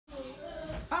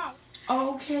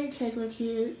Okay, Kaigler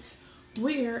kids,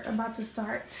 we're about to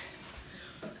start.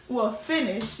 Well,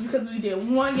 finish because we did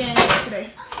one game today.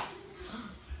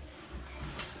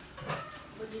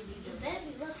 What did we do? You better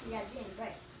be lucky I didn't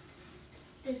break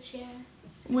the chair.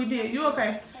 We did. You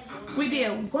okay? We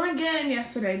did one game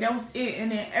yesterday. That was it.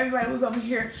 And then everybody was over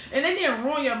here. And they didn't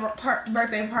ruin your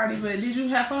birthday party, but did you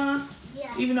have fun?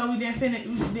 Yeah. Even though we didn't finish,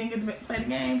 we didn't get to play the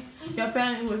games. Your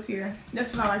family was here.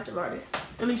 That's what I liked about it.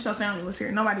 At least your family was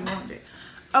here. Nobody ruined it.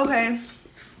 Okay.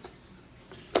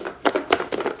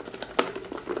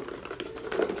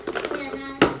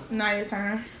 Now your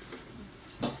turn.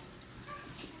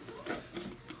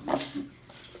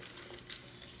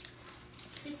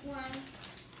 Pick one.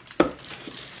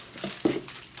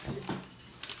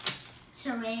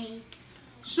 Charades.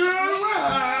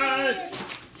 Charades.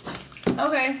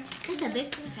 Okay. That's a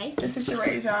big face. This is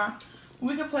charades, y'all.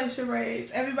 We can play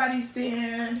charades. Everybody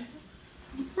stand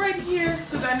right here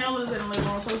because I know Liz in the living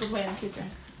room, so we can play in the kitchen.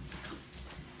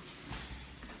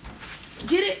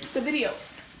 Get it? The video.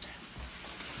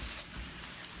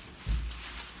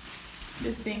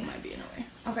 This thing might be in the way.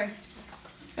 Okay.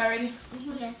 Y'all ready?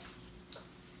 Yes.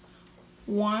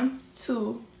 1,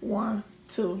 2, 1,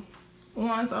 2.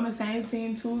 One's on the same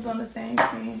team, two's on the same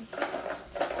team.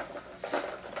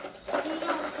 She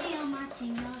on my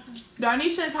team.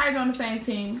 Dar'Niesha and Kaigler on the same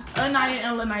team. Anaya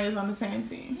and Lanaya's on the same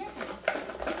team. Yeah.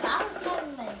 I was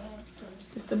talking like that too.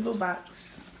 It's the blue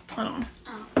box. Hold on.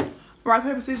 Oh. Rock,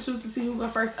 paper, scissors, shoot to see who go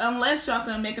first. Unless y'all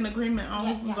can make an agreement on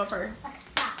who can go first. Okay.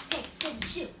 Rock, paper,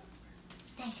 scissors, shoot.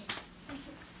 Thank you.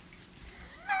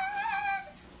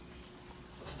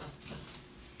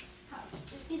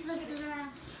 He's looking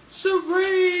around.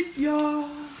 Charades, y'all.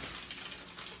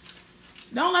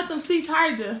 Don't let them see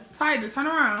Kaigler. Kaigler, turn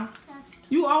around.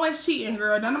 You always cheating,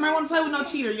 girl. Don't nobody want to play with no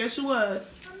cheater. Yes, you was.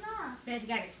 I'm not. Ready,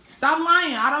 got it. Stop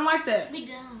lying. I don't like that. Be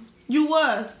done. You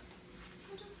was.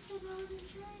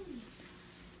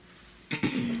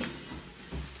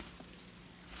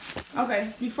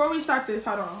 Okay, before we start this,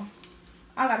 hold on.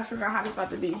 I gotta figure out how this about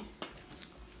to be.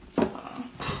 Hold on.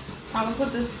 I'm gonna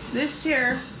put this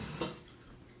chair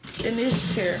in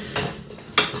this chair.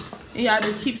 And y'all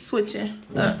just keep switching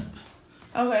up.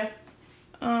 Okay.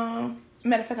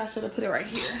 Matter of fact, I should have put it right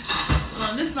here.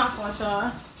 This is my fault,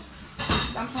 y'all.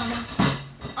 I'm trying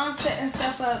to setting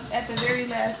stuff up at the very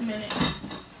last minute.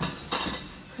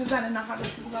 Because I didn't know how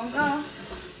this was gonna go.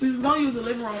 We was gonna use the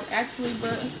living room actually,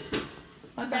 but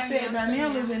like I said,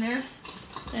 Dar'Niesha is in there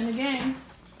in the game.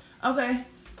 Okay.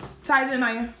 Kaigler and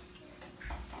Naya.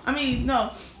 I mean,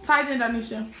 no. Kaigler and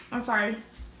Dar'Niesha. I'm sorry.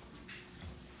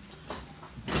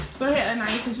 Go ahead,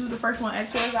 Anaya, since you was the first one.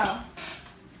 Act yours out.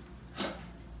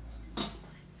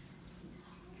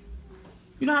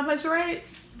 You know how to play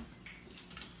charades?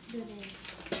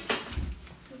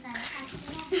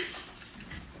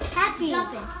 Happy.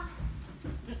 Jumping.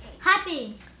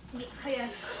 Happy.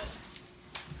 Yes.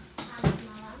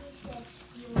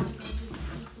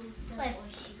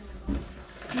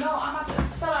 No, I'm about to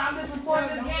tell her I'm just recording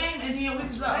this game and then we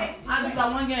can go. I just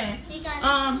got one game.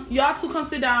 Y'all two come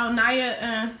sit down, Naya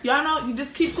and y'all know you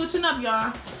just keep switching up,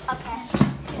 y'all. Okay.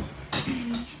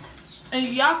 And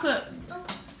y'all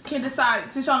can decide,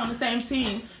 since y'all on the same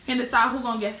team, can decide who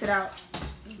gonna guess it out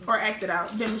or act it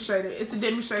out, demonstrate it. It's a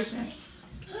demonstration.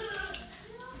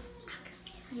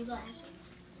 You go ahead.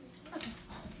 Okay.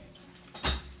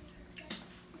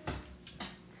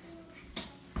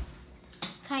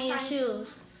 Tie your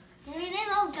shoes. They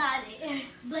both got it,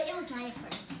 but it was Naya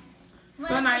first.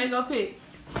 So Naya go pick.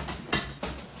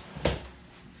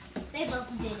 They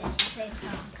both did it at the same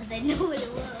time because they knew what it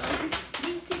was.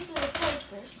 You see through the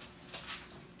papers.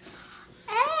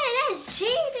 Hey, that's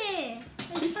cheating.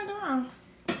 She turned around.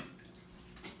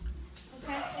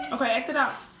 Okay. Okay, act it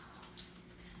out.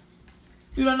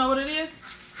 You don't know what it is?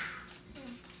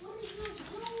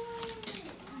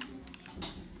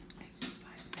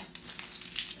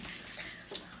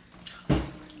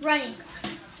 Running.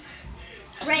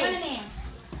 Race.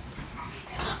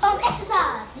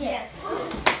 Exercise. Yes.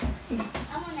 I'm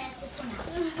gonna ask this one out.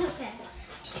 Okay.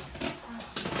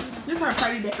 This her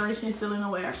party decoration is still in the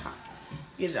way. I try to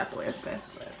get it out the way as best,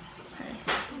 but hey.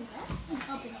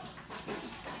 Open it.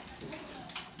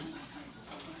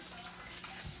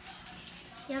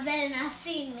 You better not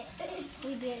seen it.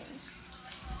 We did.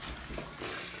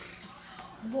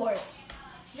 Board.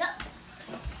 Yep.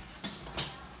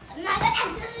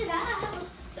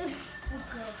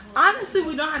 Honestly,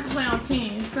 we don't have to play on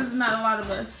teams because there's not a lot of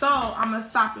us. So I'm gonna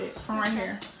stop it from right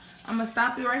here. I'm gonna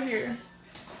stop it right here.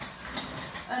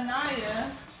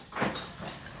 Anaya.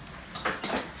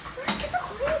 Look at the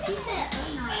queen. She said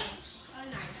Anaya.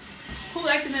 Who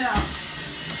acting it out?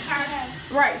 Her.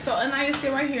 Right, so Anaya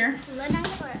sit right here. Anaya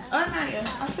or Anaya.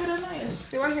 I said Anaya. She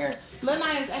sit right here.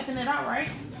 Anaya is acting it out, right?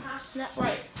 No.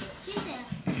 Right. She's there.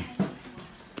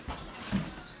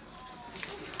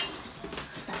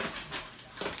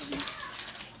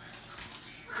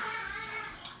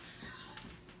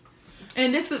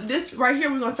 And this right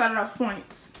here, we're gonna start it off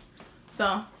points.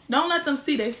 So don't let them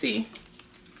see. They see.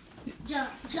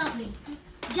 Jumping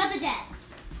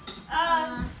jacks.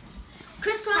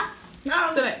 Crisscross. Sit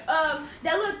back.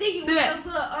 That little thingy. Sit back.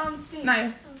 Thing.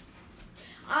 Naya.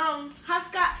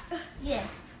 Hopscotch. Yes.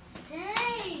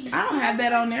 Dang. I don't have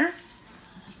that on there.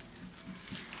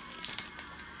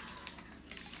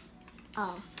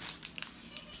 Oh.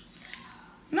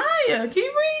 Naya, can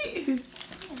you read?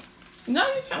 No,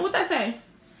 you can't. What that say?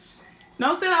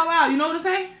 No, say it out loud. You know what it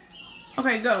say?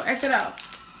 Okay, go. Act it out.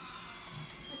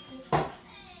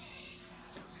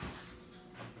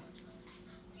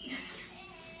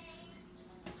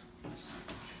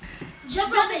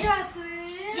 Jump and drop.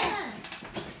 Yes.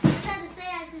 I tried to say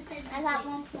I just said I got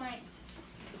 1 point.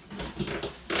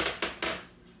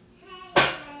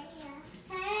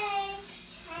 Hey.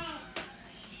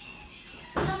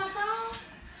 You got my phone?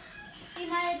 Can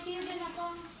you get my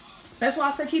phone? That's why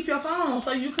I said keep your phone.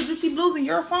 So you keep losing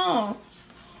your phone.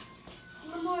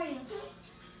 Memorial.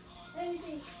 Let me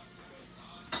see.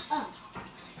 Oh.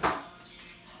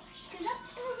 Cause it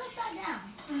was upside down.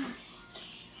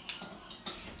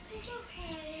 It's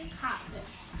okay. Hop.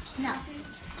 No.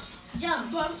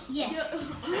 Jump. Yes.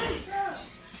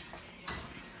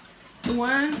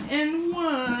 1 and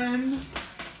 1.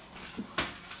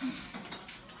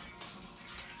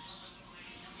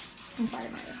 I'm sorry,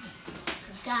 Naya.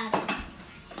 Got it.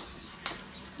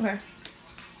 Okay.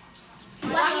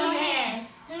 Wash your hands.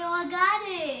 No, I got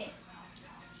it.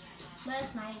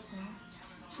 That's my turn.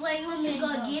 Wait, you want me to go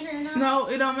again or not? No,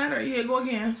 it don't matter. Yeah, go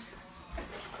again.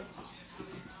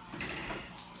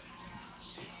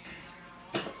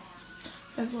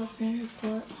 That's what's in his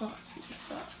court. So.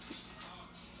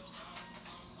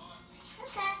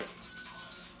 Okay.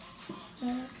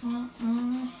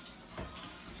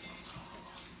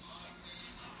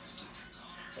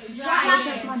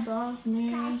 That's my dogs,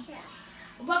 man.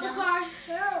 Bumper cars.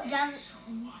 Drive.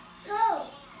 Go.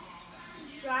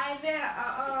 Driving.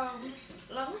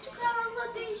 Like what you call those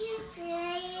little things?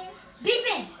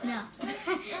 Beeping. No.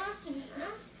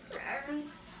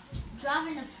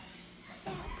 Driving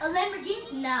a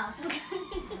Lamborghini? No.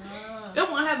 It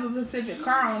won't have a specific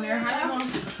car on there. How you gonna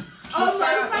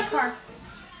Motorcycle. car?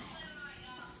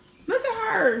 Look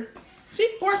at her. She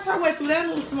forced her way through that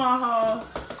little small hole.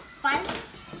 Finally.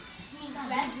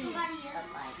 Wrap somebody up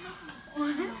like.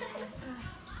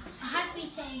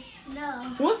 High-speed chase.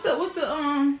 No. What's the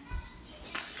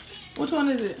which one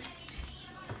is it?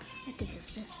 I think it's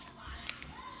this.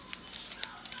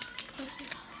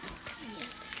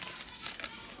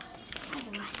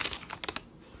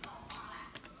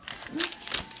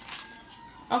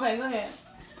 Okay, go ahead.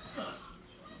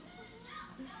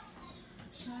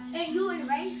 And you in the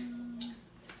race?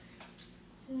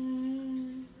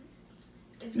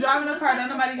 Driving a car,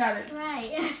 nobody got it.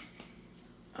 Right.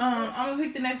 I'm gonna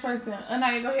pick the next person.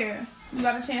 Anaya, go ahead. You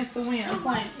got a chance to win.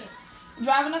 Point.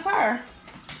 Driving a car.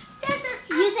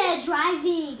 You said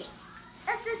driving.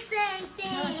 That's the same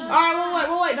thing. Alright,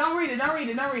 wait. Don't read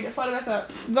it. Fold it back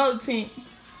up. Go to Tink.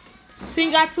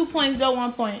 Tink got 2 points, Joe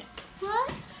 1 point.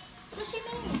 What? What she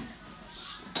mean?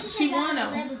 She won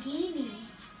though. Lamborghini.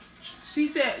 She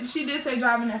did say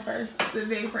driving at first, the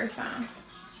very first time.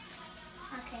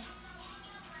 Okay.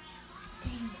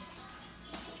 Dang it.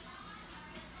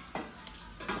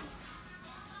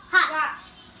 Hot.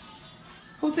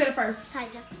 Who said it first?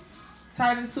 Tiger.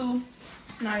 Tiger 2,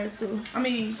 Naya 2. I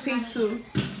mean, Tink 2.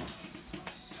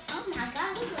 Oh my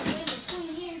God, look like we're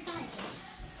between here and Tiger.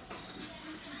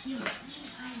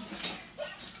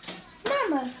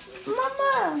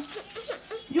 Mama.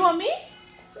 You want me?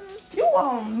 You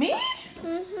want me?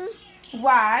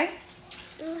 Why?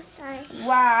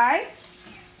 Why?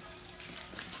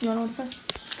 You want to know what it says?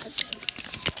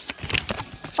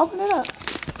 Open it up.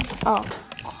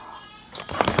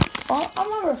 Oh, I'm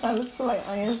not going to try to look for like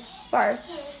onions. Sorry.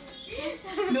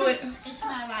 Do it. It's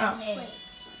not right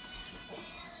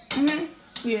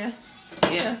there. Yeah.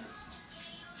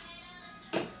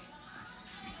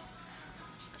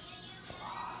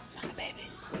 Like a baby.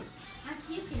 That's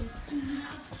you can.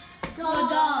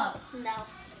 Dog. No.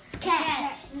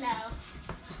 Cat. No.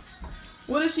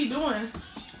 What is she doing?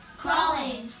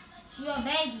 Crawling. You a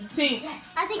baby. Tink. Yes.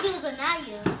 I think it was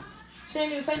Anaya. She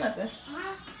didn't even say nothing.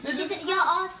 Did She you? said, y'all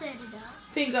all said it though.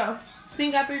 Tink, go.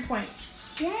 Tink got 3 points.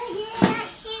 Yeah.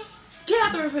 Get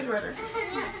out the refrigerator.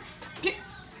 Get.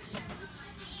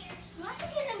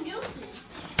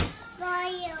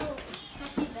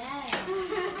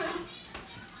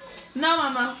 No,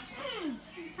 Mama.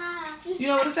 You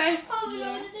know what to say? Oh, you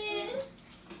know what it is?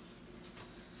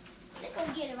 Let's go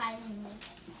get it right in there.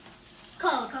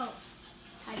 Cold.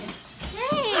 Hey.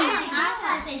 I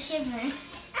was going to say shivering.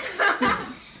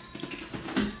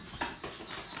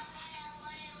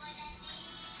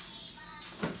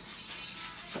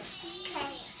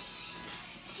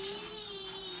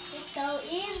 It's so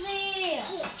easy.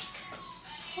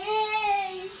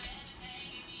 Hey.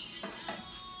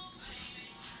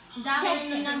 Text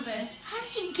the number. How'd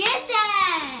she get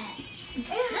that?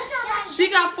 She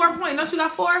got 4 points. Don't you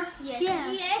got 4?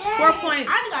 Yes. 4 points.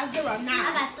 I got 0 now.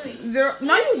 I got 3. 0.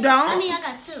 No, you don't. I mean, I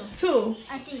got 2. 2.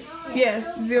 I think. Yes.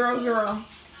 0, 0.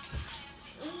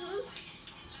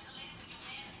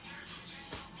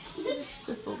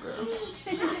 This little girl.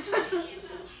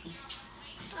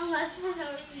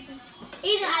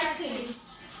 Eating ice cream.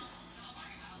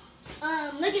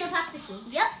 Licking a popsicle.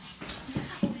 Yep.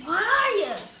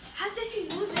 Why? How did she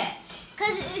do that?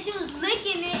 Cause she was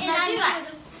licking it, and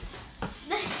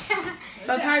No, she I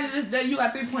So Ty, you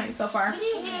got 3 points so far.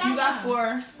 You got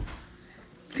 4.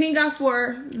 Teen got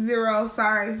 4. 0.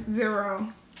 Sorry,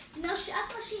 0. No, I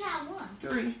thought she had 1.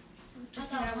 3. I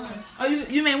got 1. Oh,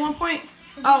 you made 1 point.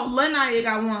 Oh, Lanaya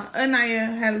got 1. Anaya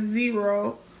has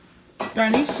 0.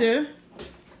 Dar'Niesha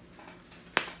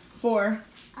 4.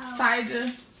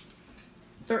 Saija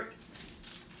 3.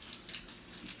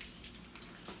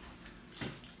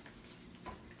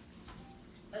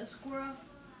 A squirrel.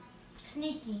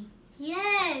 Sneaky.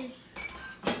 Yes.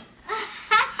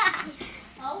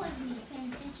 Always need to pay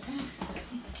attention.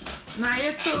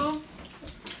 Naya 2.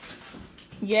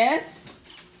 Yes.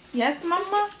 Yes,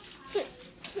 Mama.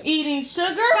 Eating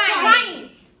sugar. Crying.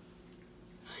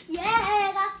 Yeah,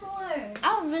 I got 4. I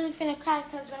was really finna cry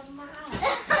because of my eyes.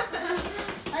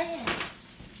 Oh yeah.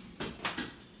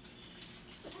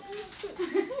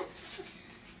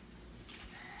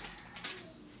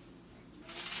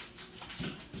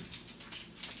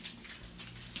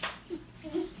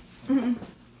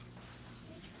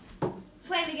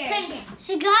 Play the game. Play the game.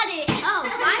 She got it. Oh,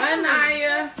 finally.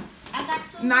 Anaya. I got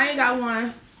 2. Naya got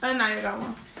 1. Anaya got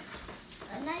 1.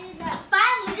 Anaya got.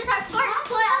 Finally, this is our first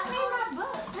point. I made my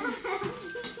butt.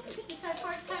 It's our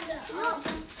first point.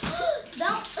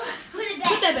 Don't put it back.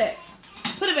 Put that back.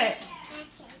 Put it back.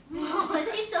 Mama,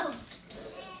 she's so.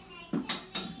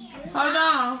 Hold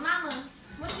on. Mama,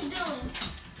 what you doing?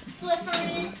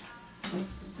 Slippering.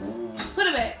 Put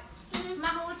it back.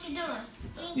 Mama, what you doing?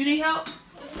 You need help?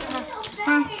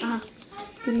 Huh?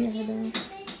 Get in here, baby.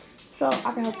 So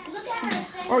I can help. Look at her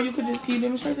face. Or you could just, can you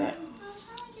demonstrate that?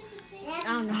 I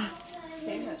don't know.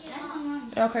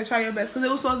 Okay, try your best. Because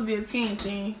it was supposed to be a team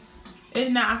thing. If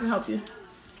not, I can help you.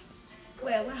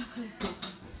 Wait, what am I supposed to do?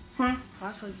 Huh? What am I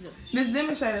supposed to do? Just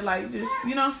demonstrate it, like, just,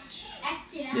 you know,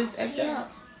 Act it out. just act it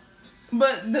out.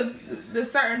 But the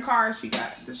certain card she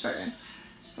got, the certain,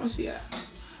 what she got?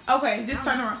 Okay, just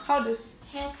turn around. Hold this.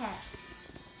 Hellcat.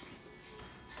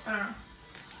 Turn around.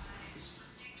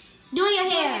 Doing your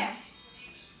hair.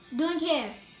 Doing hair.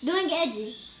 Doing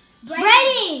edges.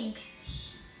 Braiding.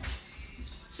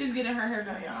 She's getting her hair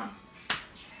done, y'all.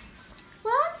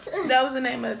 What? That was the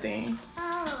name of the thing.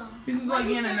 Oh. You can go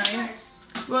again, Anaya.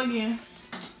 Go again.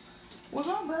 What's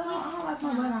my butt out? I don't like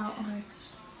my butt out. Okay.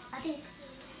 I think.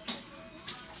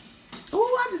 Ooh,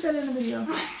 I just said it in the video.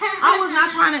 I was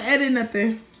not trying to edit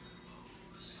nothing.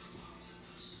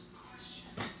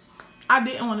 I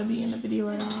didn't want to be in the video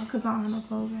at all because I don't have no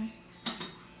clothes on.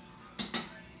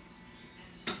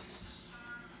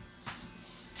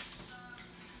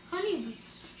 Honey.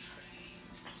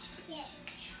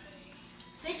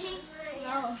 Fishing?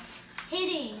 No.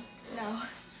 Hitting? No.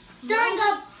 Stirring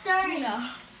up? Stirring? No.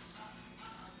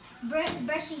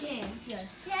 Brushing hair?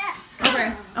 Yes.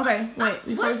 Okay, okay, wait,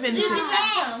 before we finish it.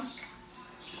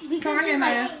 Come on here,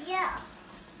 Maya. Yeah.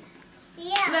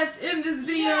 Let's end this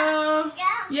video.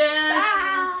 Yes.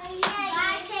 Bye.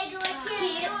 Bye, Kaigler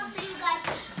kids. We'll see you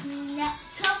guys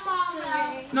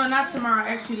tomorrow. No, not tomorrow.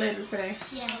 Actually, later today.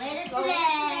 Yeah, later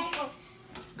today.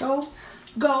 Go.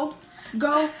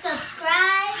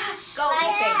 Subscribe. Go.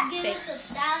 Like, give Thank- us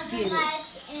 1,000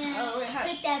 likes and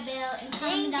click that bell and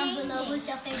comment down below what's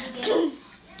your favorite game.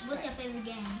 What's your favorite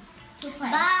game to play?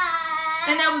 Bye.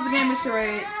 And that was the game of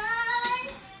charades.